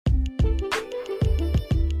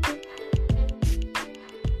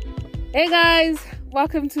Hey guys,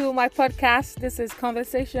 welcome to my podcast. This is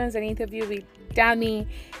Conversations and Interview with Dami,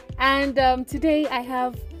 and today I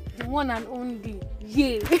have the one and only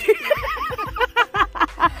Ye.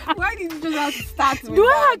 Why did you just have to start with Do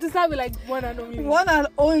that? I have to start with like one and only? One and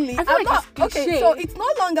only. I feel like it's Okay, cliche. so it's no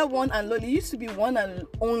longer one and only. It used to be one and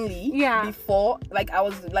only. Yeah. Before, like I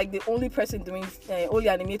was like the only person doing, only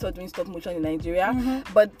animator doing stop motion in Nigeria.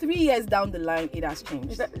 Mm-hmm. But 3 years down the line, it has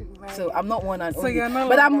changed. Right. So I'm not one and So only. you're no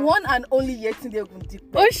but I'm longer- one and only Yetunde Ogundipe.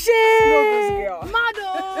 Oh shit! girl.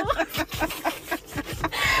 Mado!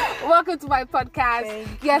 Welcome to my podcast.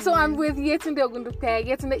 Thank So you. I'm with Yetunde Ogundipe.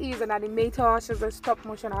 Yetunde is an animator. She's a stop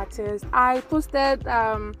motion artist. I posted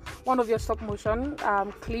one of your stop motion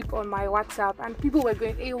clip on my WhatsApp, and people were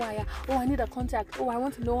going, "Hey, why? Oh, I need a contact. Oh, I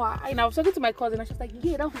want to know her." And I was talking to my cousin, and she was like,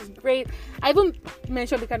 "Yeah, that was great." I even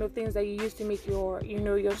mentioned the kind of things that you used to make your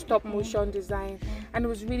stop motion design, and it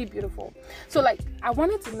was really beautiful. So, like, I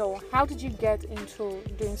wanted to know, how did you get into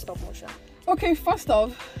doing stop motion? Okay, first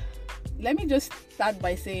off, let me just start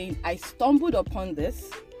by saying I stumbled upon this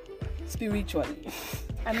spiritually.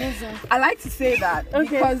 Amazing. I like to say that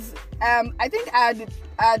Okay. because I think I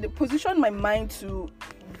had positioned my mind to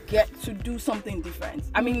get to do something different.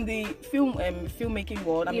 I'm in the filmmaking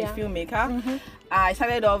world. I'm Yeah. a filmmaker. I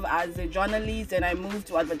started off as a journalist, and I moved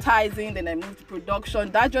to advertising, then I moved to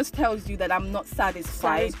production. That just tells you that I'm not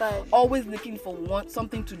satisfied. Always looking for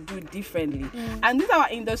something to do differently. And this our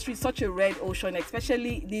industry is such a red ocean,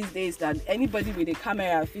 especially these days, that anybody with a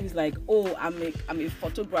camera feels like, oh, I'm a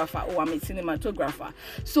photographer, oh, I'm a cinematographer.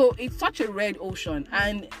 So it's such a red ocean.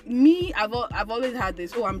 And me, I've always had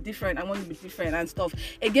this, oh, I'm different, I want to be different and stuff.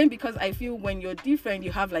 Again, because I feel when you're different,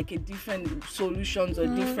 you have like a different solutions or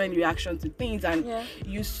different reactions to things, and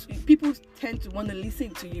people tend to want to listen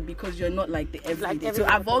to you because you're not like the everyday. So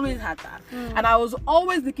I've always had that, and I was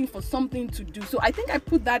always looking for something to do. So I think I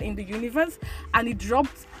put that in the universe, and it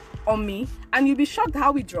dropped on me, and you'll be shocked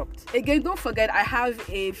how it dropped. Again, don't forget I have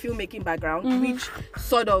a filmmaking background, which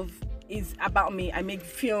sort of is about me. I make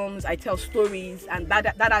films, I tell stories, and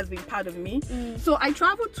that has been part of me. So I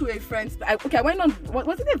traveled to a friend's. I went on.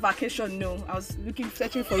 Was it a vacation? No, I was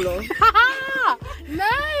searching for love.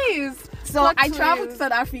 Nice. So Plot I traveled to twist.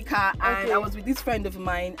 South Africa, and Okay. I was with this friend of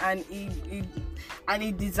mine, and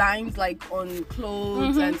he designs like on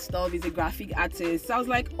clothes and stuff. He's a graphic artist. So I was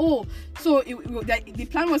like, oh, so the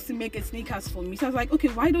plan was to make a sneakers for me. So I was like, okay,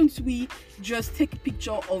 why don't we just take a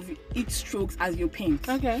picture of each strokes as you paint?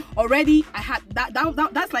 Okay. Already I had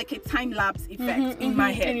that's like a time lapse effect in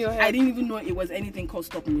my head. in your head. I didn't even know it was anything called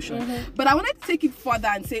stop motion. But I wanted to take it further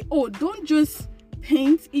and say, oh, don't just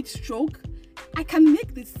paint each stroke. I can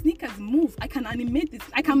make the sneakers move. I can animate this.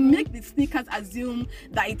 I can make the sneakers assume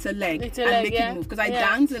that it's a leg It's a and leg, make yeah. it move. Because I Yeah.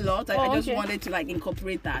 dance a lot. I just okay. wanted to like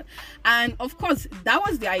incorporate that. And of course, that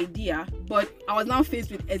was the idea. But I was now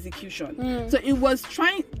faced with execution. So it was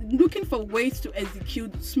looking for ways to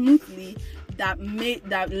execute smoothly that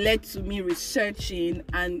led to me researching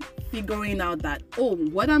and figuring out that, oh,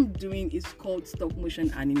 what I'm doing is called stop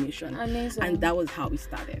motion animation. Amazing. And that was how it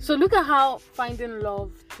started. So look at how finding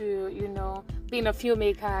love to, being a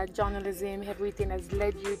filmmaker, journalism, everything has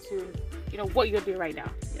led you to, what you're doing right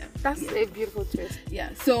now. Yeah. That's a beautiful twist. Yeah.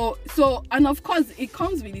 So and of course it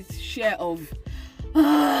comes with its share of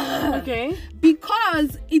Okay.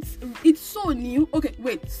 because it's so new. Okay,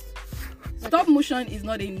 wait. Stop motion is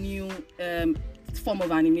not a new form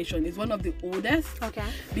of animation. It's one of the oldest. Okay.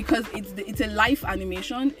 Because it's a live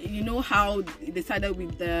animation. You know how they started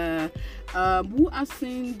with the who has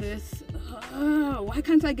seen this? Why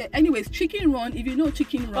can't I get? Anyways, Chicken Run. If you know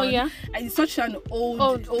Chicken Run, Oh, yeah. It's such an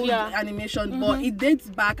old yeah. animation, but it dates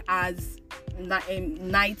back as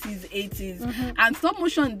 90s, 80s, and stop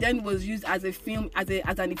motion then was used as a film as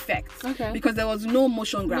an effect. Okay. Because there was no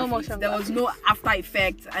motion graphics, motion there was no After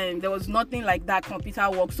Effects, and there was nothing like that computer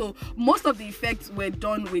work. So most of the effects were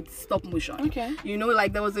done with stop motion. Okay.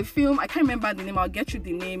 Like there was a film, I can't remember the name, I'll get you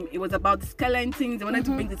the name. It was about the skeletons. They wanted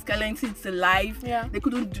to bring the skeletons to life. Yeah. They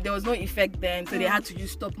couldn't there was no effect then, so they had to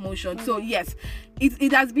use stop motion. So yes,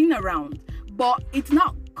 it has been around, but it's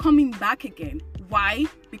not coming back again. Why?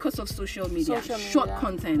 Because of social media. Short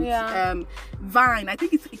content. Yeah. Vine, I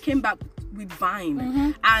think it came back with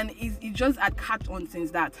Vine, and it just had caught on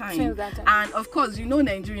since that time. And of course,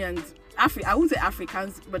 Nigerians, I won't say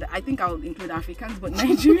Africans, but I think I'll include Africans, but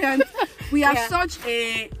Nigerians, we are such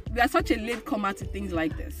a late comer to things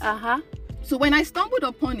like this. So when I stumbled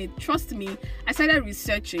upon it, trust me, I started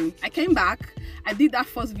researching. I came back, I did that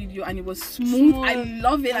first video, and it was smooth. I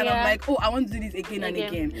love it, and I'm like, oh, I want to do this again and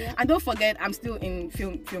again. Yeah. And don't forget, I'm still in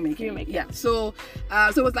filmmaking. Yeah. So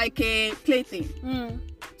it was like a plaything.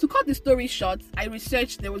 to cut the story short, I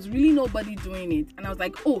researched, there was really nobody doing it, and I was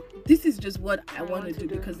like, oh, this is just what I want to do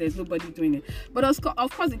because there's nobody doing it. But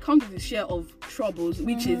of course it comes with a share of troubles,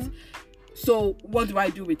 which is, so what do I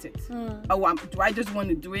do with it? Do I just want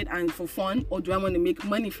to do it and for fun, or do I want to make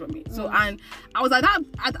money from it? So, and I was at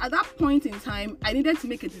that point in time, I needed to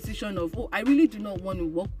make a decision of, oh, I really do not want to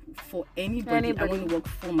work for anybody. I want to work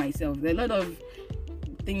for myself. There are a lot of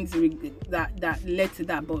things that led to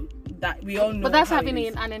that, but that we all know. But that's having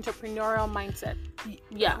an entrepreneurial mindset.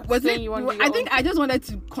 Yeah. Was it? I think I just wanted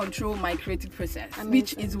to control my creative process,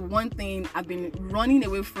 which is one thing I've been running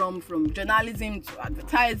away from journalism to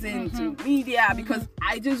advertising to media, because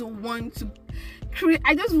I just want to create.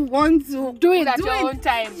 I just want to do it at your own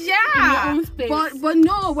time. Yeah. In your own space. But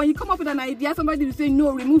no, when you come up with an idea, somebody will say,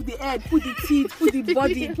 no, remove the head, put the teeth, put the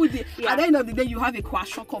body, at the end of the day, you have a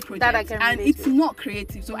kwashiorkor project, and it's not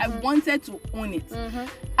creative. So I wanted to own it.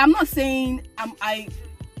 I'm not saying I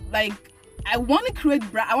want to create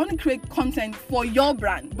I want to create content for your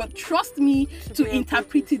brand, but trust me to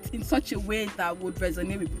interpret it in such a way that would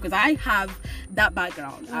resonate with you, because I have that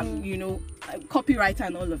background. I'm, copywriter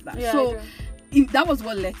and all of that. So that was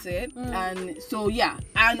what led to it. And so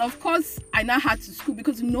and of course I now had to school,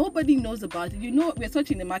 because nobody knows about it. We're such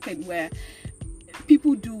in a market where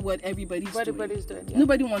people do what everybody's doing.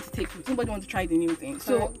 Nobody wants to take risks. Nobody wants to try the new thing.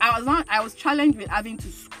 So I was challenged with having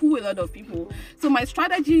to school a lot of people. So my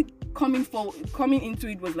strategy coming into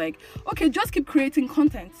it was like, okay, just keep creating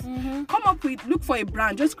content. Look for a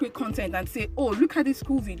brand, just create content and say, oh, look at this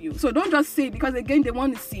cool video. So don't just say, because again, they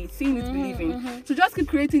want to see it. Seeing is believing. So just keep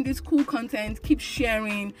creating this cool content, keep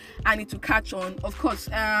sharing, and it will catch on. Of course,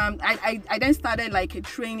 I then started like a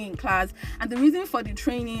training class, and the reason for the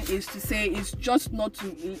training is to say, it's just not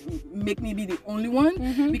to make me be the only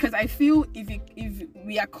one, because I feel if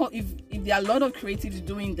there are a lot of creatives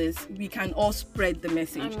doing this, we can all spread the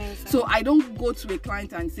message. So I don't go to a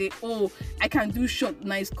client and say, oh, I can do short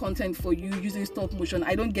nice content for you using stop motion.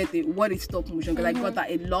 I don't get what is stop motion, because I got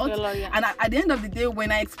that a lot. And at the end of the day,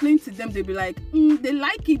 when I explain to them, they'll be like, they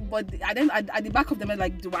like it, but at the back of them, I'm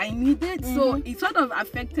like, do I need it? So it sort of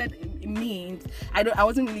affected me. I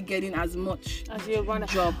wasn't really getting as much as your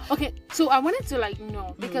job. Okay, so I wanted to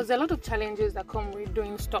know, because there are a lot of challenges that come with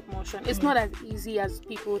doing stop motion. It's not as easy as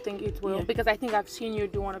people think it will, because I think I've seen you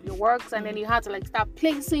do one of your works, and then you had to start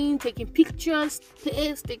placing, taking pictures.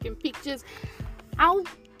 How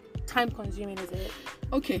time consuming is it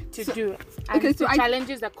to do it? And the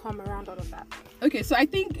challenges that come around all of that. Okay, so I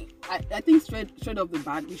think straight off the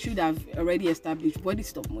bat, we should have already established what is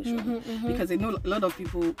stop motion, because I know a lot of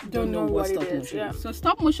people don't know what stop motion is. So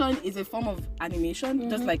stop motion is a form of animation,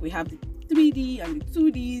 just like we have the 3D and the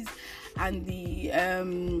 2Ds and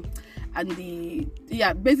the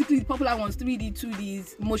basically the popular ones, 3D,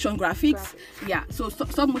 2Ds, motion graphics. So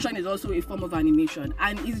stop motion is also a form of animation,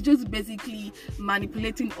 and it's just basically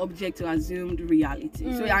manipulating objects to assumed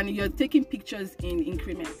reality. So and you're taking pictures in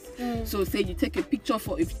increments. So say you take a picture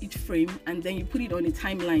for each frame, and then you put it on a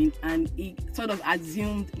timeline, and it sort of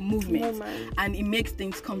assumed movement, and it makes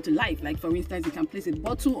things come to life. Like for instance, you can place a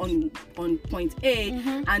bottle on point A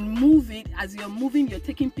and move it. As you're moving, you're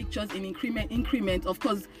taking pictures in increment. Of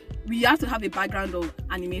course, we have to have a background of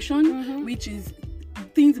animation, which is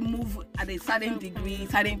things move at a certain degree,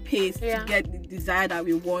 certain pace to get the desire that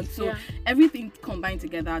we want. So everything combined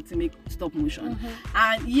together to make stop motion.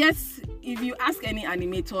 And yes, if you ask any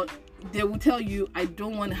animator, they will tell you, I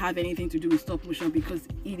don't want to have anything to do with stop motion because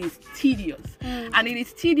it is tedious. And it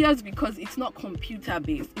is tedious because it's not computer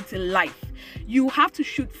based, it's a life. You have to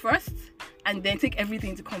shoot first and then take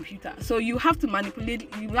everything to computer. So you have to manipulate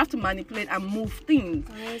and move things.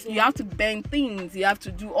 Amazing. You have to bend things, you have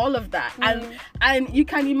to do all of that. And you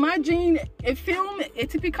can imagine a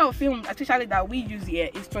typical film, especially that we use here,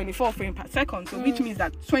 is 24 frames per second. So which means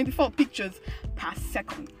that 24 pictures per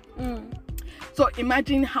second. So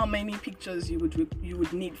imagine how many pictures you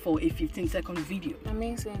would need for a 15-second video.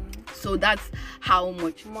 Amazing. So that's how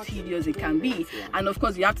much tedious it can be. And of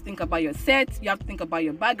course, you have to think about your set, you have to think about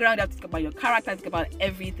your background, you have to think about your character, think about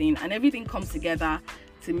everything, and everything comes together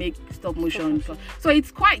to make stop motion. So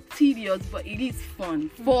it's quite tedious, but it is fun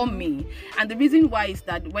for me. And the reason why is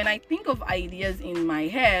that when I think of ideas in my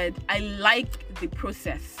head, I like the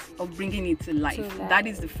process of bringing it to life. That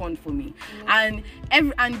is the fun for me. And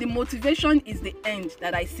the motivation is the end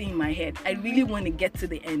that I see in my head. I really want to get to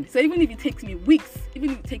the end. So even if it takes me weeks,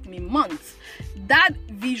 even if it takes me months, that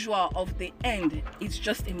visual of the end is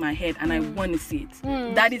just in my head, and I want to see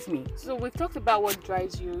it. That is me. So we've talked about what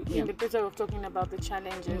drives you in the process of talking about the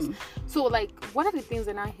challenges. So what are the things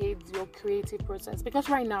that I hate your creative process? Because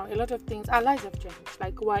right now a lot of things, our lives have changed.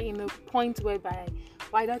 Like we're in a point whereby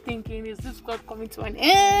wider thinking, is this world coming to an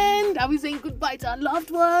end? Are we saying goodbye to our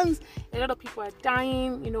loved ones? A lot of people are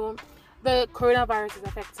dying, the coronavirus is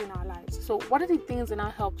affecting our lives. So what are the things that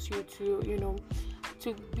now helps you to,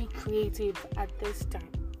 to be creative at this time?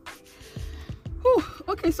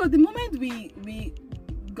 Okay, so the moment we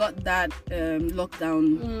got that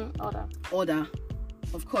lockdown order,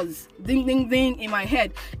 of course, ding ding ding in my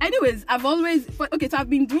head. Anyways, I've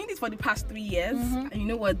been doing this for the past 3 years, and you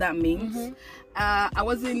know what that means. I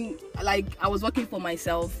was working for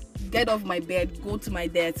myself. Get off my bed, go to my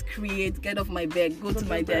desk, create. Get off my bed, go to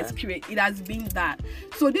my desk, create. It has been that.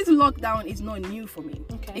 So this lockdown is not new for me.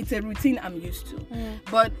 Okay. It's a routine I'm used to.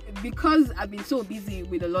 But because I've been so busy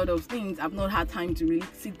with a lot of things, I've not had time to really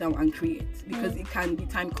sit down and create, because it can be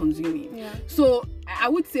time consuming. Yeah. So I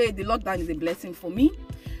would say the lockdown is a blessing for me.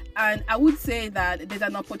 And I would say that there's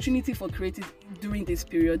an opportunity for creative during this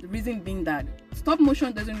period. The reason being that stop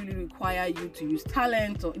motion doesn't really require you to use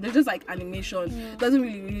talent, or they're just like animation. Doesn't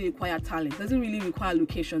really require talent. Doesn't really require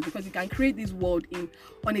locations, because you can create this world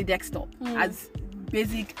on a desktop, as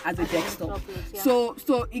basic as a desktop. So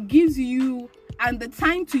it gives you, and the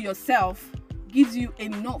time to yourself gives you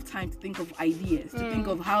enough time to think of ideas, to think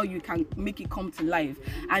of how you can make it come to life,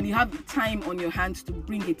 and you have time on your hands to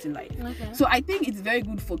bring it to life. So I think it's very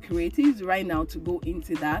good for creatives right now to go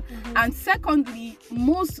into that. And secondly,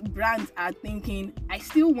 most brands are thinking, I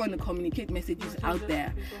still want to communicate messages out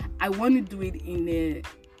there. I want to do it in a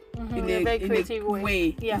very creative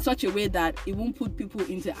way. In such a way that it won't put people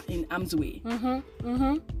in harm's way.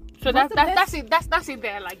 So that's it. That's it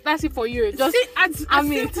there. Like, that's it for you. Just as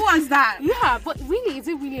simple as that. Yeah, but really, is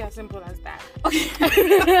it really as simple as that? Okay.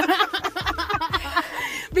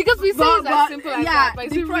 Because we say it's as simple as that,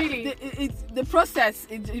 but the process.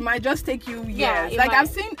 It might just take you years. Yeah, I've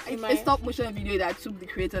seen a stop motion video that took the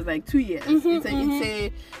creators like 2 years.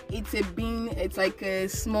 It's like a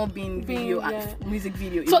small bean video, music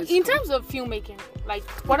video. So in terms of filmmaking, like,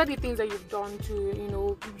 what are the things that you've done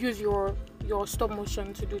to use your stop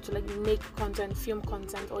motion to do, to like make content, film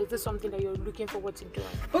content, or is this something that you're looking forward to doing?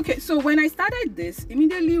 Okay, so when I started this,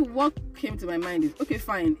 immediately what came to my mind is, okay,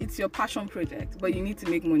 fine, it's your passion project, but you need to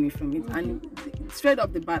make money from it. And straight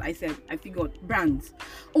off the bat, I figured brands,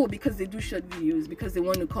 because they do short videos, because they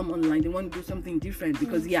want to come online, they want to do something different,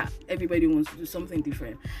 because everybody wants to do something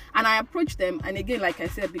different. And I approached them, and again, like I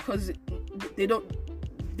said, because they don't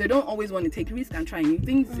always want to take risks and try new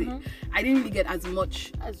things. I didn't really get as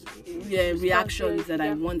much reactions that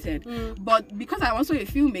I wanted. But because I'm also a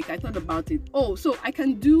filmmaker, I thought about it. So I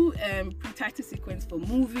can do pre-title sequence for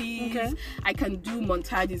movies. Okay. I can do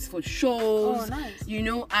montages for shows. Nice.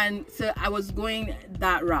 And so I was going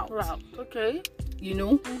that route. Okay.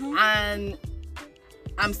 And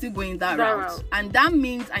I'm still going that route. And that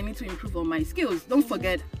means I need to improve on my skills. Don't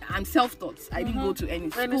forget, I'm self-taught. I didn't go to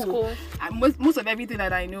any school. Most of everything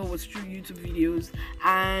that I know was through YouTube videos.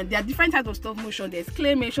 And there are different types of stop motion. There's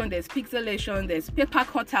claymation, there's pixelation, there's paper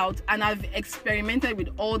cutout. And I've experimented with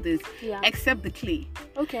all this, except the clay.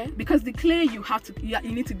 Okay. Because the clay, you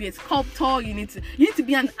need to be a sculptor. You need to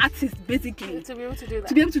be an artist, basically. To be able to do that.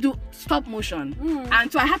 To be able to do stop motion.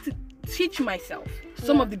 And so I had to teach myself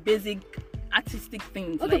some of the basic artistic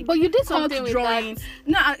things. Okay, but you did something with drawing.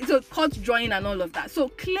 So cut drawing and all of that. So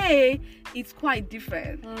clay is quite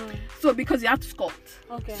different. So because you have to sculpt.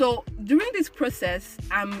 Okay. So during this process,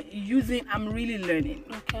 I'm really learning.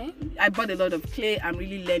 Okay. I bought a lot of clay. I'm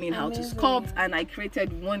really learning how to sculpt, and I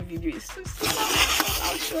created one video.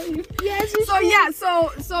 I'll show you. Yes.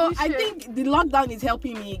 So I think the lockdown is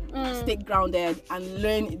helping me stay grounded and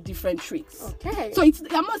learn different tricks. Okay. So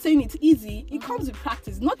I'm not saying it's easy. It comes with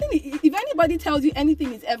practice. If anybody tells you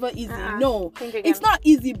anything is ever easy, no, it's not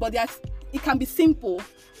easy. But it can be simple,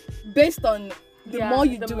 based on the more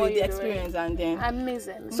you do it, the experience, and then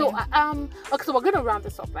amazing. So okay, so we're gonna round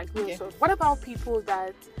this up like real short. What about people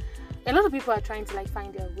that? A lot of people are trying to like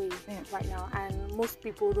find their way right now, and most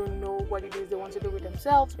people don't know what it is they want to do with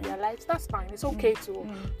themselves, with their lives. That's fine. It's okay to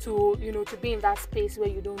be in that space where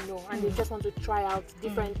you don't know, and they just want to try out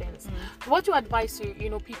different things. What do you advise to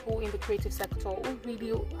people in the creative sector who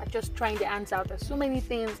really are just trying their hands out? There's so many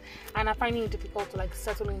things, and are finding it difficult to like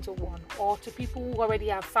settle into one, or to people who already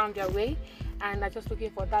have found their way and are just looking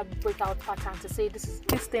for that breakout pattern to say this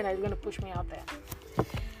thing that is going to push me out there.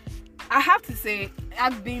 I have to say,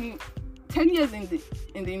 I've been 10 years in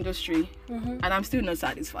the industry, and I'm still not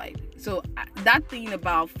satisfied. So that thing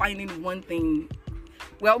about finding one thing,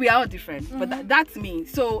 well, we are all different, but that's me.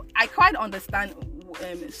 So I quite understand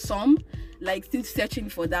some like still searching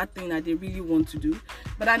for that thing that they really want to do.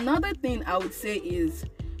 But another thing I would say is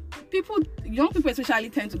young people especially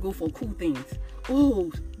tend to go for cool things.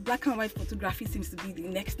 black and white photography seems to be the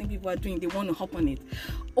next thing people are doing. They want to hop on it.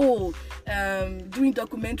 Oh, doing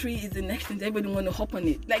documentary is the next thing. Everybody want to hop on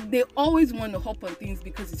it. Like, they always want to hop on things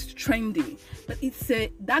because it's trendy. But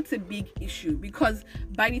that's a big issue, because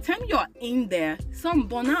by the time you're in there, some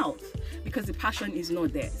burn out because the passion is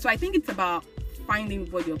not there. So I think it's about finding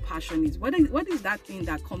what your passion is. What is that thing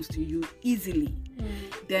that comes to you easily?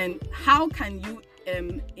 Then how can you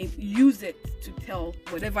use it to tell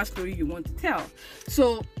whatever story you want to tell?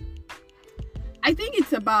 So I think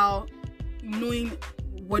it's about knowing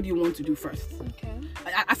what you want to do first. Okay.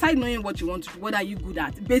 Aside knowing what you want to do, what are you good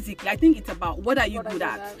at? Basically, I think it's about what are you good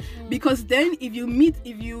at? Because then if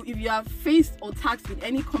you are faced or tasked with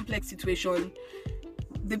any complex situation,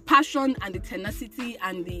 the passion and the tenacity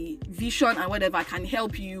and the vision and whatever can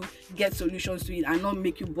help you get solutions to it and not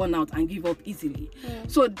make you burn out and give up easily.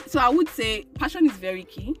 So I would say passion is very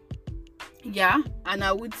key. Yeah. And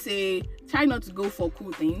I would say try not to go for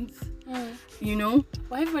cool things. You know?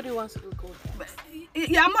 Well, everybody wants to do cool things.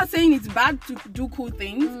 Yeah, I'm not saying it's bad to do cool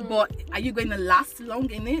things, but are you going to last long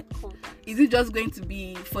in it? Cool. Is it just going to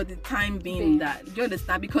be for the time being that? Do you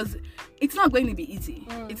understand? Because it's not going to be easy.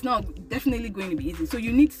 It's not definitely going to be easy. So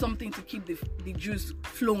you need something to keep the juice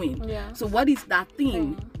flowing. Yeah. So what is that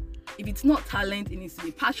thing? If it's not talent, it needs to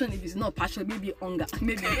be passion. If it's not passion, maybe hunger,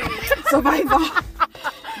 maybe survival.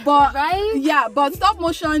 But but stop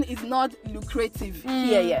motion is not lucrative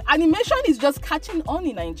here yet. Animation is just catching on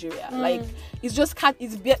in Nigeria. Like it's just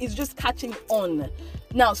catching on.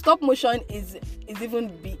 Now stop motion is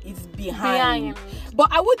behind.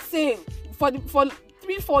 But I would say for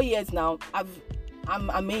 3-4 years now,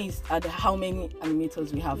 I'm amazed at how many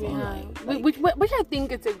animators we have online. Like, which I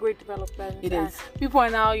think it's a great development. It is. People are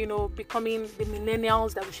now, becoming the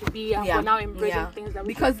millennials that we should be, and we're now embracing things that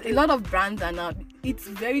we because should do. A lot of brands are now. It's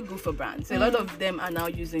very good for brands. A lot of them are now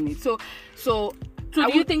using it. So do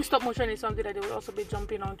you think stop motion is something that they will also be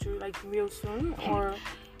jumping onto like real soon, or?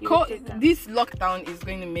 This lockdown is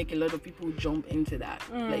going to make a lot of people jump into that,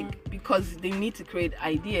 like because they need to create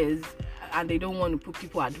ideas and they don't want to put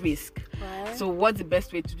people at risk. Right. So what's the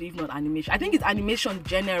best way to do if not animation? I think it's animation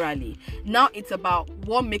generally. Now it's about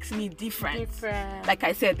what makes me different. Like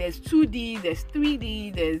I said, there's 2D, there's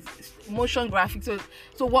 3D, there's motion graphics.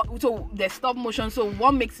 So there's stop motion. So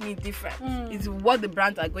what makes me different is what the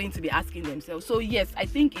brands are going to be asking themselves. So yes, I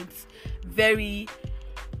think it's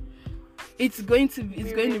going to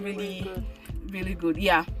be really good.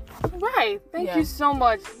 Yeah. Right. Thank you so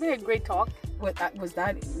much. It's been a great talk. What was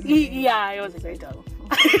that? Yeah, it was a great talk.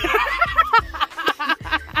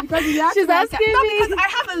 Because she's asking me. Because I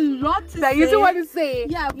have a lot to say. You don't want to say.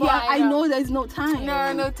 Yeah, but I know there's no time.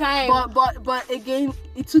 No time. But again,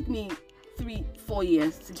 it took me 3-4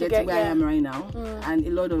 years to get to where I am right now, and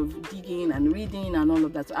a lot of digging and reading and all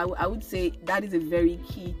of that. So I would say that is a very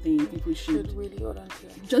key thing people should really hold on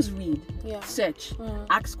to. Just read, search,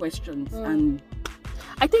 ask questions, and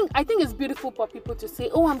I think it's beautiful for people to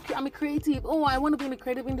say, oh, I'm a creative. Oh, I want to be in the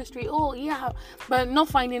creative industry. Oh, yeah, but not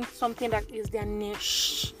finding something that is their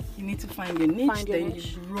niche. You need to find your niche,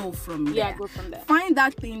 you grow from there. Yeah, go from there. Find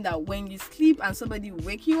that thing that when you sleep and somebody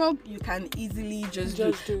wake you up, you can easily just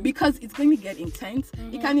do. Because it's going to get intense.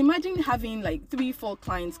 You can imagine having like 3-4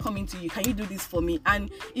 clients coming to you. Can you do this for me?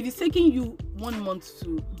 And if it's taking you 1 month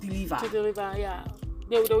to deliver.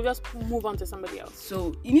 They'll just move on to somebody else.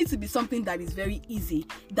 So it needs to be something that is very easy,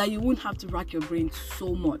 that you won't have to rack your brain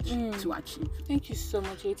so much to achieve. Thank you so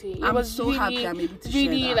much, AT. It was so happy I'm able to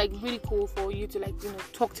share that. Really cool for you to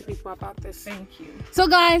talk to people about this. Thank you. So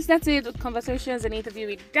guys, that's it. Conversations and interview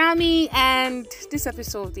with Dami, and this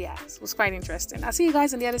episode, was quite interesting. I'll see you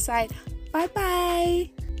guys on the other side. Bye bye.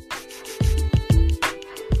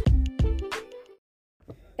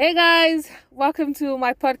 Hey guys, welcome to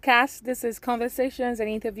my podcast. This is Conversations and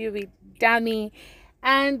Interview with Dami,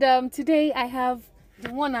 and today I have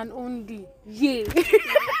the one and only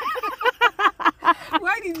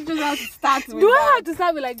Why did you just have to start with I have to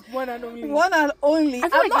start with like one and only? One and only. I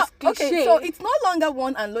feel like it's cliche. Okay, so it's no longer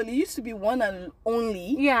one and only. It used to be one and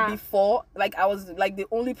only. Yeah. Before, like I was like the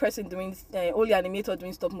only person doing, only animator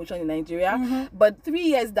doing stop motion in Nigeria. But 3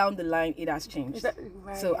 years down the line, it has changed.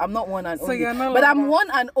 Right. So I'm not one and only. You're not but I'm one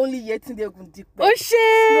and only yet in the Ogundipe. Oh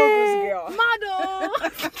shit! No girl. Mado.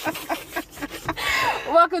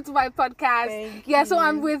 Welcome to my podcast. Thank So you.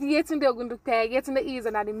 I'm with Yetunde Ogundupe. Yetunde is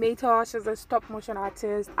an animator. She's a stop motion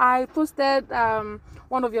artist. I posted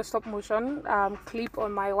one of your stop motion clip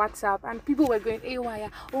on my WhatsApp, and people were going, "Hey, why?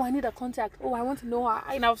 Oh, I need a contact. Oh, I want to know her."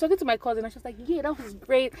 And I was talking to my cousin, and she was like, "Yeah, that was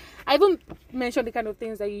great." I even mentioned the kind of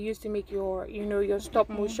things that you used to make your, your stop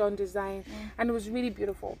motion design, and it was really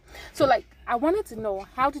beautiful. So, like, I wanted to know,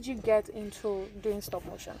 how did you get into doing stop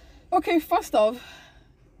motion? Okay, first off,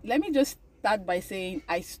 let me just start by saying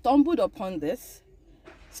I stumbled upon this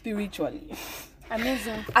spiritually.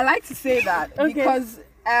 Amazing. I like to say that because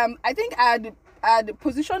I think I had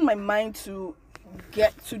positioned my mind to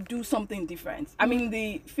get to do something different. I'm in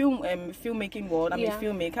the filmmaking world. I'm a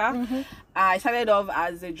filmmaker. I started off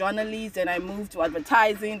as a journalist, then I moved to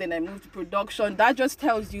advertising, then I moved to production. That just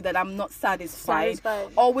tells you that I'm not satisfied.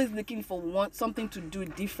 Always looking for something to do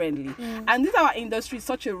differently. And this our industry is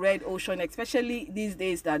such a red ocean, especially these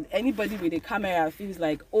days, that anybody with a camera feels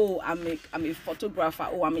like, oh, I'm a photographer,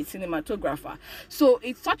 oh, I'm a cinematographer. So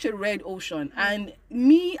it's such a red ocean. And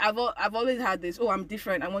me, I've always had this, oh, I'm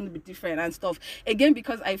different, I want to be different and stuff. Again,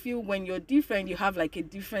 because I feel when you're different, you have like a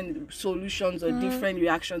different solutions or different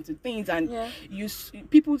reactions to things, and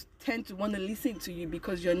people tend to want to listen to you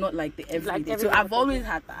because you're not like the everyday. So I've always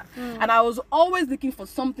had that, and I was always looking for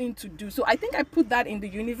something to do. So I think I put that in the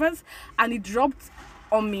universe, and it dropped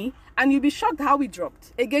on me. And you'll be shocked how it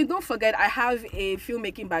dropped. Again, don't forget, I have a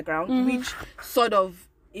filmmaking background, which sort of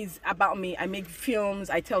is about me. I make films,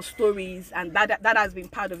 I tell stories, and that has been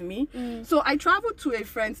part of me. So I traveled to a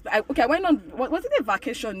friend's. I went on. Was it a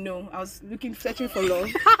vacation? No, I was searching for love.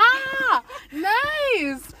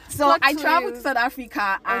 Nice. So I traveled to South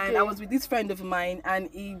Africa, and I was with this friend of mine, and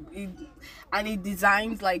he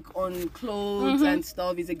designs like on clothes and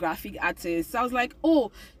stuff. He's a graphic artist. So I was like, oh,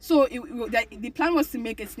 so the plan was to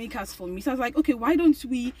make a sneakers for me. So I was like, okay, why don't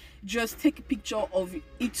we just take a picture of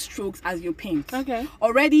each strokes as you paint? Okay.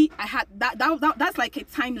 Already I had that's like a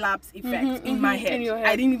time lapse effect in my head. In your head.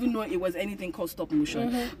 I didn't even know it was anything called stop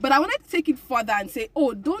motion. But I wanted to take it further and say,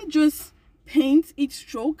 oh, don't just paint each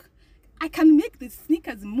stroke. I can make the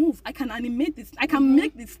sneakers move. I can animate this. I can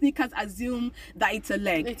make the sneakers assume that it's a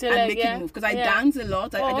leg make it move. Because I dance a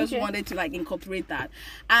lot. I just wanted to like incorporate that.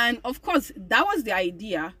 And of course, that was the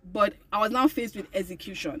idea. But I was now faced with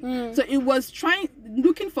execution. So it was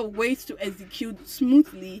looking for ways to execute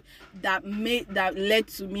smoothly that led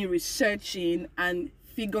to me researching and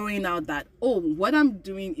figuring out that, oh, what I'm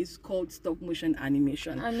doing is called stop motion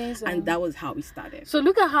animation. Amazing. And that was how it started. So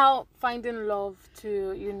look at how finding love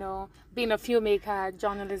to, being a filmmaker,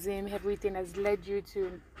 journalism, everything has led you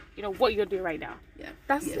to, what you're doing right now. Yeah.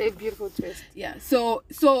 That's a beautiful twist. Yeah. So,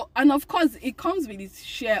 and of course, it comes with its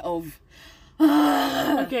share of,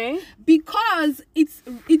 because it's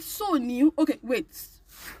so new. Okay, wait.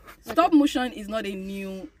 Stop motion is not a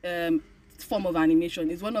new form of animation.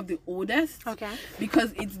 Is one of the oldest,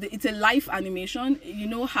 because it's a live animation. You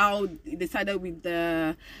know how they started with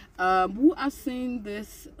the who has seen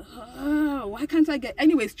this, why can't I get,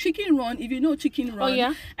 anyways, Chicken Run. If you know Chicken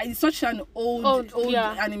Run, it's such an old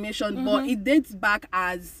animation, but it dates back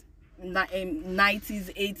as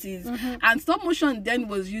 90s, 80s, and stop motion then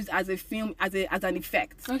was used as a film, as an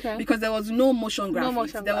effect, because there was no motion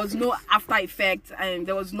graphics, there was no After Effects, and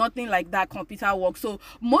there was nothing like that computer work. So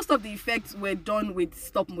most of the effects were done with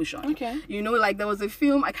stop motion. Like there was a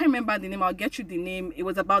film, I can't remember the name, I'll get you the name. It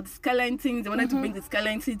was about skeletons. They wanted to bring the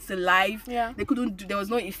skeletons to life. They couldn't there was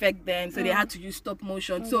no effect then, so they had to use stop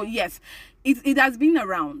motion. So yes, it has been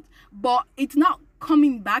around, but it's not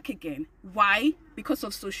coming back again. Why? Because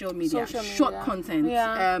of social media. Short content.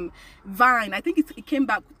 Vine, I think it came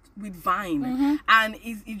back with Vine, and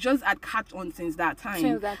it just had caught on since that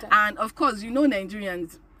time. And of course,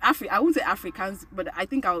 Nigerians, I won't say Africans, but I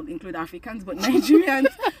think I'll include Africans, but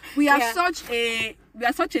Nigerians, we are such a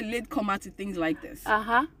late comer to things like this.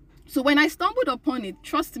 So when I stumbled upon it,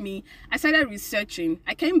 trust me, I started researching.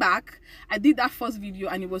 I came back, I did that first video,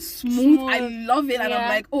 and it was smooth. I love it, and I'm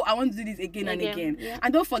like, oh, I want to do this again and again.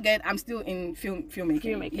 And don't forget, I'm still in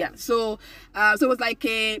filmmaking. Yeah. So it was like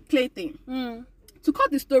a plaything. To cut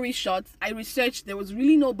the story short, I researched. There was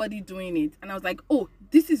really nobody doing it, and I was like, oh,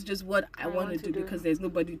 this is just what I want to do because there's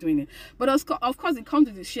nobody doing it. But of course, it comes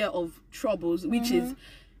with a share of troubles, which is,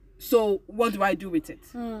 so what do I do with it?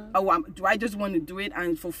 Do I just want to do it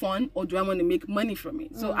and for fun, or do I want to make money from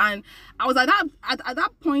it? So, and I was at that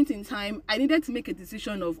point in time, I needed to make a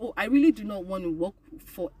decision of, oh, I really do not want to work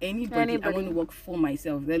for anybody. I want to work for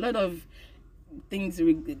myself. There are a lot of things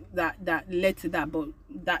that led to that, but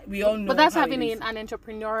that we all know. But that's having an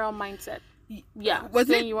entrepreneurial mindset. Yeah, was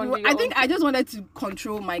saying it? you want to do I your think own I just wanted to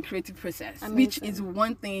control my creative process, which is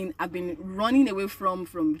one thing I've been running away from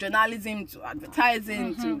journalism to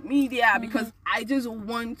advertising to media, because I just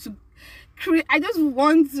want to create. I just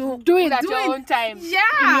want to do it at your own time. Yeah,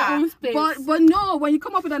 in your own space. But no, when you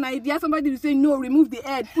come up with an idea, somebody will say no, remove the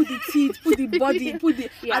head, put the teeth, put the body, put the.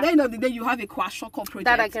 Yeah. At the end of the day, you have a kwashiorkor project,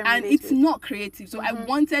 That I can and relate it's with. not creative. So I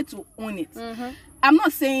wanted to own it. I'm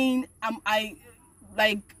not saying I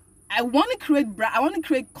want to create brand. I want to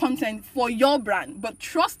create content for your brand, but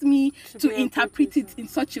trust me to interpret it in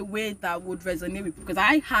such a way that would resonate with, because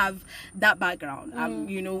I have that background. I'm,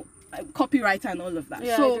 copywriter and all of that.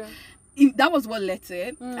 Yeah, so that was what led to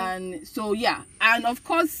it. And so and of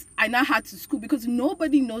course I now had to school, because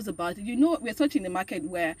nobody knows about it. We're such in a market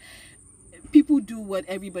where people do what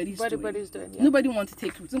everybody's doing. Yeah. Nobody wants to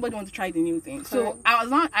take risks. Nobody wants to try the new thing. So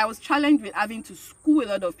I was challenged with having to school a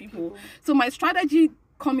lot of people. So my strategy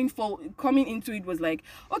coming into it was like,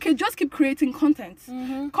 okay, just keep creating content.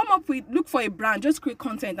 Look for a brand, just create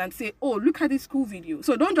content and say, oh, look at this cool video.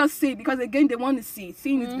 So don't just say, because again, they want to see.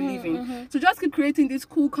 Seeing is believing. So just keep creating this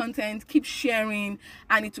cool content, keep sharing,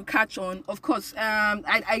 and it will catch on. Of course,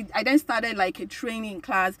 I then started like a training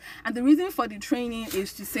class, and the reason for the training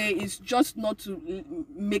is just not to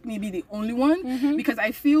make me be the only one, because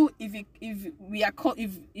I feel if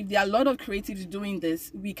there are a lot of creatives doing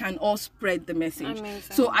this, we can all spread the message. Amazing.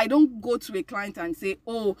 So I don't go to a client and say,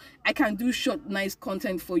 oh, I can do short, nice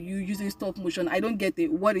content for you using stop motion. I don't get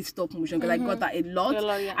it. What is stop motion? Because I got that a lot.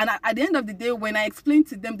 And at the end of the day, when I explain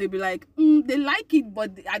to them, they'll be like, they like it,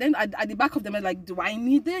 but at the back of them, I'm like, do I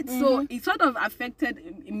need it? So it sort of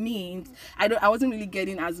affected me. I wasn't really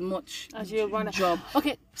getting as much as your job.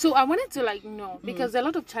 Okay, so I wanted to know, because there are a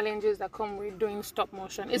lot of challenges that come with doing stop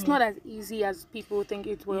motion. It's not as easy as people think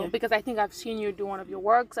it will, because I think I've seen you do one of your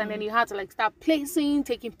works, and then you had to start placing,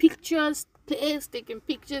 taking pictures.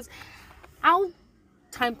 How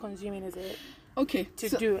time consuming is it to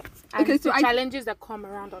do it? And the challenges that come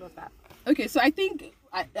around all of that. Okay, so I think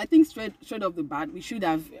straight off the bat, we should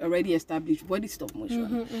have already established what is stop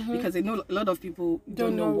motion, because I know a lot of people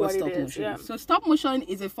don't know what stop motion is. So stop motion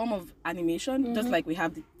is a form of animation, just like we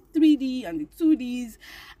have the 3D and the 2Ds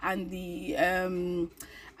and the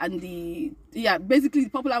basically the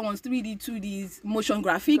popular ones, 3D, 2Ds, motion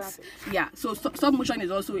graphics. So stop motion is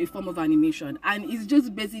also a form of animation, and it's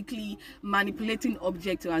just basically manipulating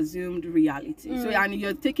object to assumed reality. So and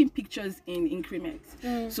you're taking pictures in increments.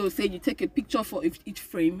 So say you take a picture for each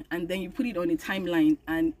frame, and then you put it on a timeline,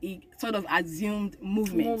 and it sort of assumed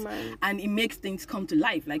movement. And it makes things come to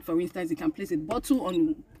life. Like for instance, you can place a bottle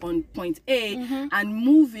on point A and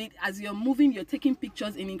move it. As you're moving, you're taking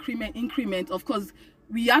pictures in increment. Of course,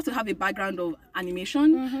 we have to have a background of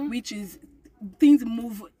animation, which is things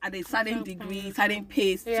move at a certain degree, certain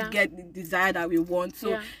pace to get the desire that we want.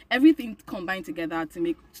 So everything combined together to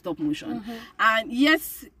make stop motion. And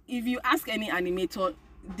yes, if you ask any animator,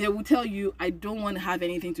 they will tell you, I don't want to have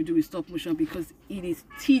anything to do with stop motion because it is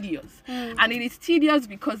tedious. And it is tedious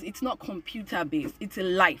because it's not computer based, it's a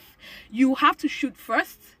life. You have to shoot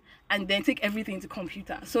first and then take everything to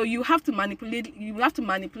computer. So you have to manipulate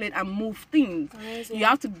and move things. Amazing. You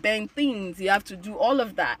have to bend things, you have to do all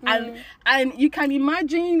of that. And you can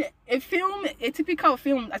imagine a typical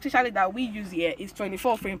film, especially that we use here, is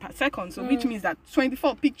 24 frames per second. So which means that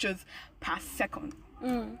 24 pictures per second.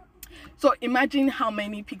 So imagine how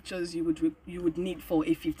many pictures you would need for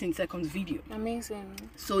a 15 seconds video. Amazing.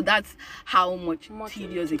 So that's how much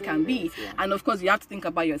tedious it can be. And of course, you have to think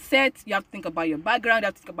about your set, you have to think about your background, you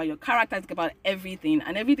have to think about your character, think about everything,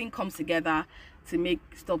 and everything comes together to make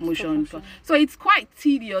stop motion. So it's quite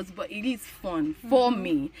tedious, but it is fun for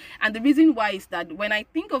me. And the reason why is that when I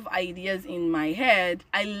think of ideas in my head,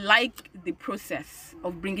 I like the process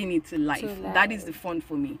of bringing it to life. That is the fun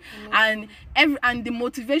for me. And the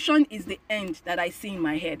motivation is the end that I see in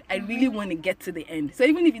my head. I really want to get to the end. So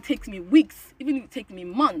even if it takes me weeks, even if it takes me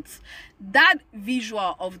months, that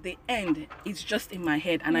visual of the end is just in my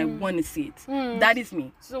head, and I want to see it. That is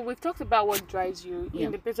me. So we've talked about what drives you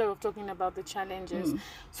in the bit of talking about the challenges.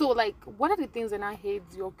 So what are the things that I hate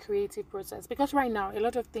your creative process? Because right now a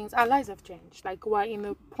lot of things, our lives have changed. We're in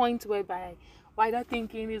a point whereby we're either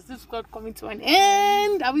thinking, is this world coming to an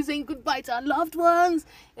end? Are we saying goodbye to our loved ones?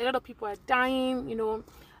 A lot of people are dying.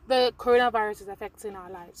 The coronavirus is affecting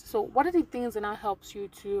our lives. So what are the things that now helps you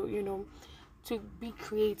to be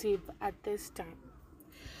creative at this time?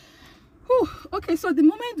 Okay, so the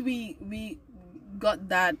moment we got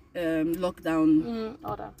that lockdown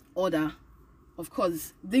order, of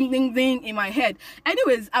course, ding, ding, ding in my head.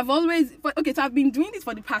 Anyways, so I've been doing this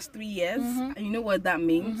for the past 3 years. And you know what that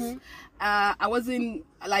means? I was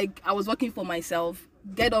working for myself.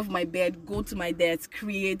 Get off my bed, go to my desk,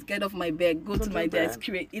 create, get off my bed, go to my desk,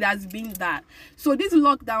 create. It has been that. So this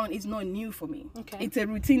lockdown is not new for me. Okay. It's a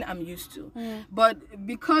routine I'm used to. But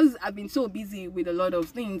because I've been so busy with a lot of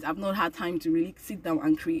things, I've not had time to really sit down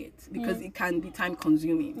and create, because it can be time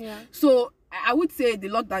consuming. Yeah. So I would say the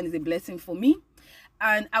lockdown is a blessing for me.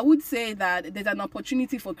 And I would say that there's an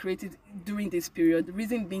opportunity for creatives during this period. The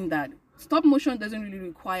reason being that stop motion doesn't really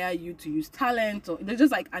require you to use talent, or it's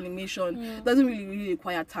just like animation doesn't really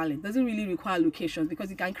require talent, doesn't really require locations,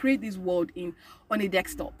 because you can create this world on a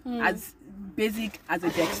desktop, as basic as a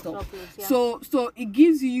desktop. So it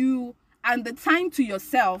gives you, and the time to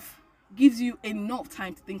yourself gives you enough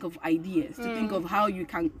time to think of ideas, to think of how you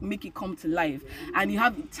can make it come to life, and you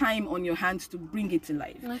have time on your hands to bring it to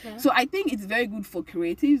life. So I think it's very good for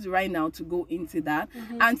creatives right now to go into that.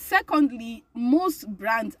 And secondly, most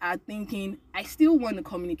brands are thinking, I still want to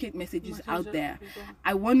communicate messages out there.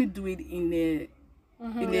 I want to do it in a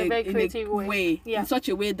very creative way. In such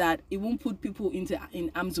a way that it won't put people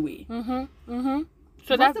in harm's way.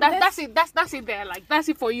 So that's it. That's it there. Like, that's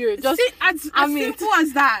it for you. Just see, as simple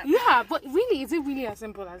as that. Yeah, but really, is it really as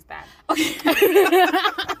simple as that? Okay.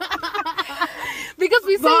 Because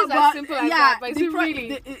we say it's as simple as that, but is it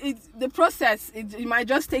really? The process. It might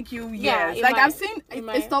just take you years. Yeah, I've seen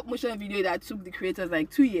a stop motion video that took the creators like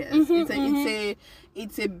 2 years.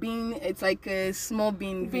 It's like a small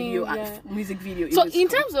bean video, music video. So in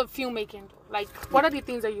terms of filmmaking, like, what are the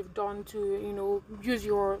things that you've done to use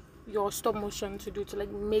your stop motion to do to like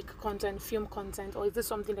make content, film content, or is this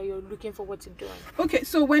something that you're looking forward to doing? Okay,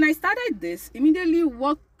 so when I started this, immediately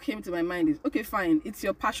what came to my mind is, okay, fine, it's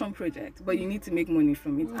your passion project, but you need to make money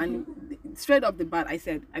from it. And straight off the bat, I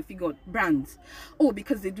figured brands,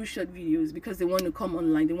 because they do short videos, because they want to come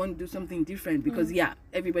online, they want to do something different, because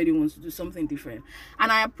everybody wants to do something different.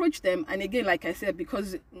 And I approached them, and again, like I said,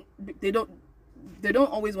 because they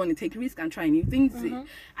don't always want to take risks and try new things.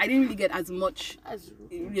 I didn't really get as much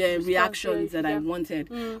reactions that I wanted.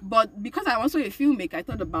 But because I'm also a filmmaker, I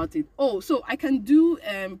thought about it. So I can do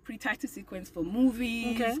pre-title sequence for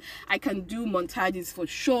movies. Okay. I can do montages for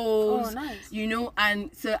shows. Nice.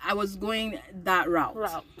 And so I was going that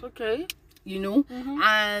route. Okay.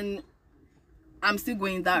 And I'm still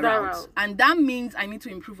going that route. And that means I need to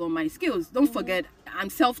improve on my skills. Don't forget, I'm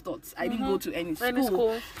self-taught. I didn't go to any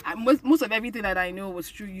school. Most of everything that I know was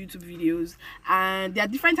through YouTube videos. And there are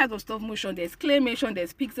different types of stop motion. There's claymation,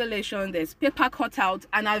 there's pixelation, there's paper cutout.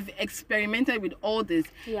 And I've experimented with all this,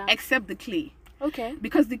 except the clay. Okay.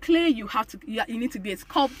 Because the clay, you need to be a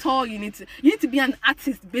sculptor. You need to be an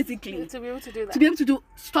artist, basically, to be able to do that. To be able to do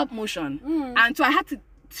stop motion. And so I had to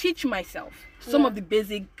teach myself some of the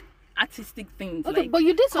basic artistic things. Okay, but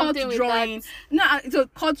you did something with drawing. So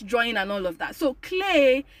cut drawing and all of that. So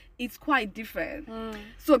clay is quite different.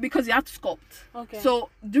 So because you have to sculpt. Okay. So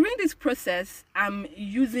during this process, I'm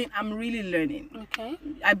really learning. Okay.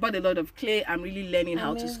 I bought a lot of clay. I'm really learning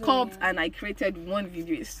how to sculpt, and I created one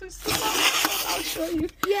video. It's so I'll show you.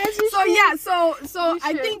 Yes. So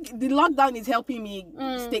I think the lockdown is helping me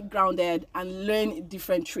stay grounded and learn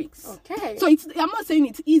different tricks. Okay. So I'm not saying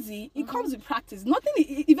it's easy. It comes with practice. Nothing.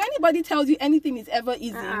 If anybody tells you anything is ever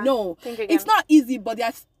easy, no, it's not easy. But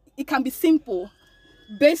it can be simple,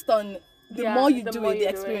 based on the more you do it, the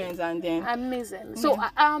experience, and then amazing. So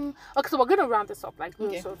okay, so we're gonna round this up like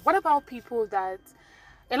real soon. What about people that?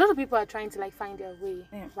 A lot of people are trying to like find their way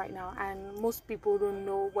right now, and most people don't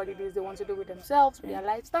know what it is they want to do with themselves, with their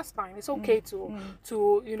lives. That's fine. It's okay to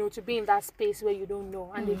to be in that space where you don't know,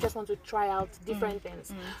 and they just want to try out different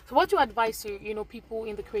things. So what you advise to people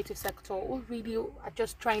in the creative sector who really are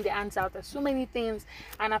just trying their hands out? There's so many things,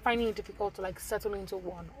 and are finding it difficult to like settle into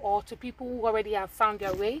one, or to people who already have found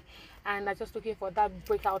their way and are just looking for that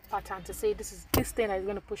breakout pattern to say this thing that is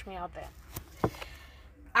going to push me out there.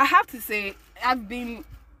 I have to say, I've been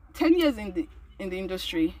 10 years in the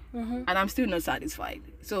industry, and I'm still not satisfied.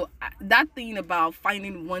 So that thing about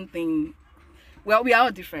finding one thing, well, we are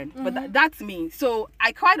all different, but that's me. So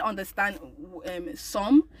I quite understand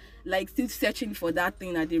some like still searching for that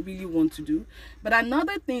thing that they really want to do. But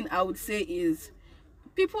another thing I would say is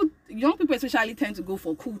young people especially tend to go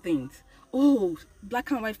for cool things. Black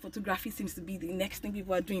and white photography seems to be the next thing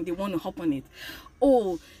people are doing. They want to hop on it.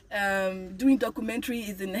 Doing documentary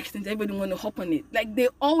is the next thing. Everybody want to hop on it. Like, they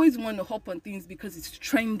always want to hop on things because it's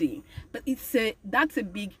trendy. But that's a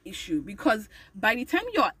big issue, because by the time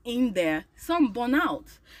you're in there, some burn out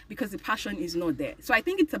because the passion is not there. So I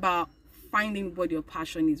think it's about finding what your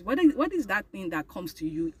passion is. What is that thing that comes to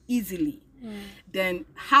you easily? then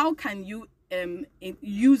how can you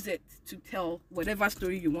use it to tell whatever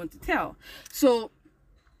story you want to tell? So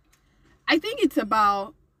I think it's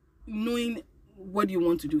about knowing what you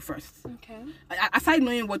want to do first. Okay. Aside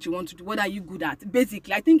knowing what you want to do, what are you good at?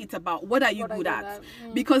 Basically, I think it's about what are you good at.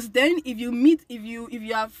 Because then if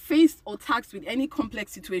you are faced or tasked with any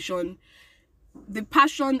complex situation, the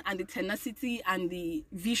passion and the tenacity and the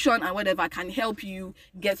vision and whatever can help you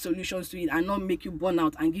get solutions to it and not make you burn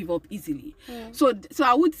out and give up easily. So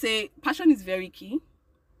I would say passion is very key.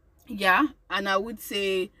 Yeah. And I would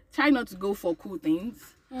say try not to go for cool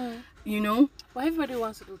things. You know, well, everybody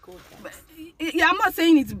wants to do cool things. Yeah, I'm not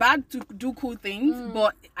saying it's bad to do cool things,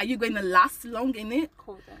 but are you going to last long in it?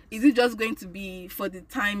 Cool things. Is it just going to be for the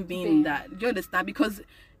time being that, do you understand? Because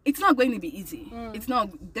it's not going to be easy. It's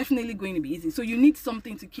not definitely going to be easy. So you need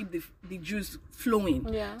something to keep the juice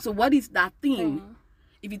flowing. Yeah. So what is that thing?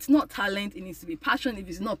 If it's not talent, it needs to be passion. If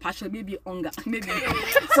it's not passion, maybe hunger, maybe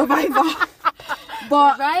survival.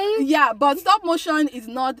 But but stop motion is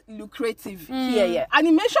not lucrative here yet.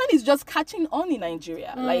 Animation is just catching on in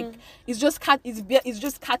Nigeria. Like it's just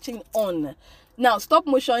catching on. Now stop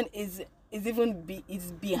motion is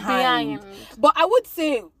behind. But I would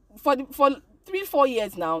say for 3-4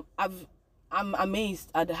 years now, I'm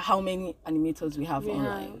amazed at how many animators we have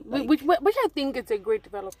online. Like, which I think it's a great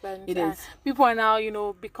development. It is. People are now,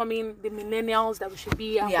 becoming the millennials that we should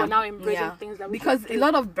be, and we're now embracing things that we because should a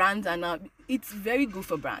lot of brands are now. It's very good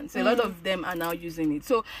for brands. A lot of them are now using it.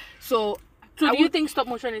 So do you think stop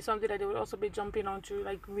motion is something that they will also be jumping onto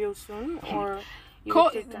like real soon, or?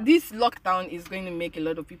 This lockdown is going to make a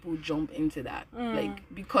lot of people jump into that,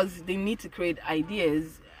 like because they need to create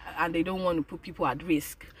ideas and they don't want to put people at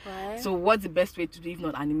risk. Right. So what's the best way to do if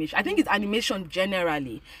not animation? I think it's animation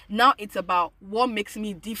generally. Now it's about what makes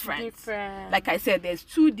me different. Like I said, there's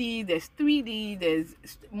 2D, there's 3D, there's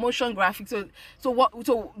motion graphics. So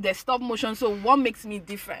there's stop motion. So what makes me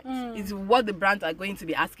different is what the brands are going to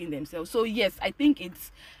be asking themselves. So yes, I think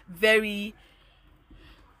it's going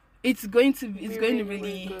to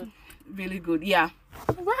be really good. Yeah.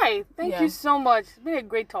 Right. Thank you so much. It's been a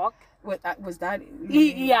great talk. What was that?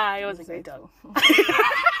 Yeah, it was a great talk.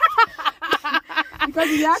 Because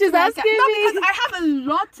she's asking me. Because I have a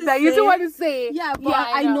lot to say. You don't want to say. Yeah, but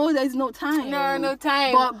I know there's no time. No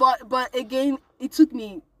time. But again, it took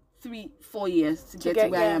me 3-4 years to get to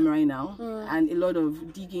where I am right now, and a lot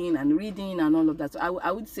of digging and reading and all of that. So I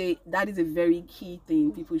would say that is a very key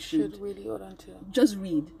thing people should really hold on to. Just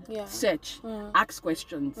read, search, ask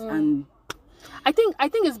questions, and I think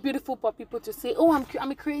it's beautiful for people to say, oh,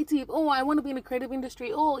 I'm a creative, oh, I want to be in the creative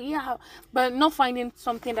industry, oh yeah, but not finding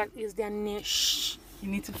something that is their niche. You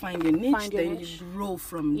need to find your niche, you grow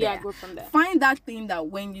from there. Yeah, go from there. Find that thing that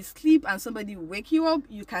when you sleep and somebody wake you up,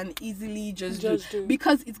 you can easily just do.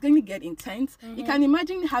 Because it's going to get intense. You can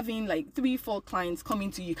imagine having like 3-4 clients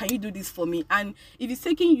coming to you. Can you do this for me? And if it's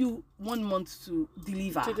taking you 1 month to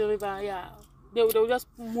deliver. They'll just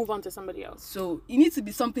move on to somebody else. So it needs to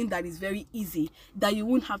be something that is very easy, that you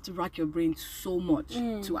won't have to rack your brain so much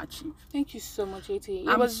to achieve. Thank you so much, AT.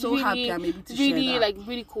 I'm so happy I'm able to share that.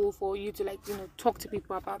 Really cool for you to talk to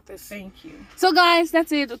people about this. Thank you. So guys,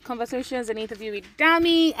 that's it. Conversations and interview with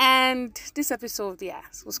Dami, and this episode,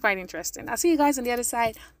 was quite interesting. I'll see you guys on the other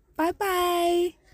side. Bye bye.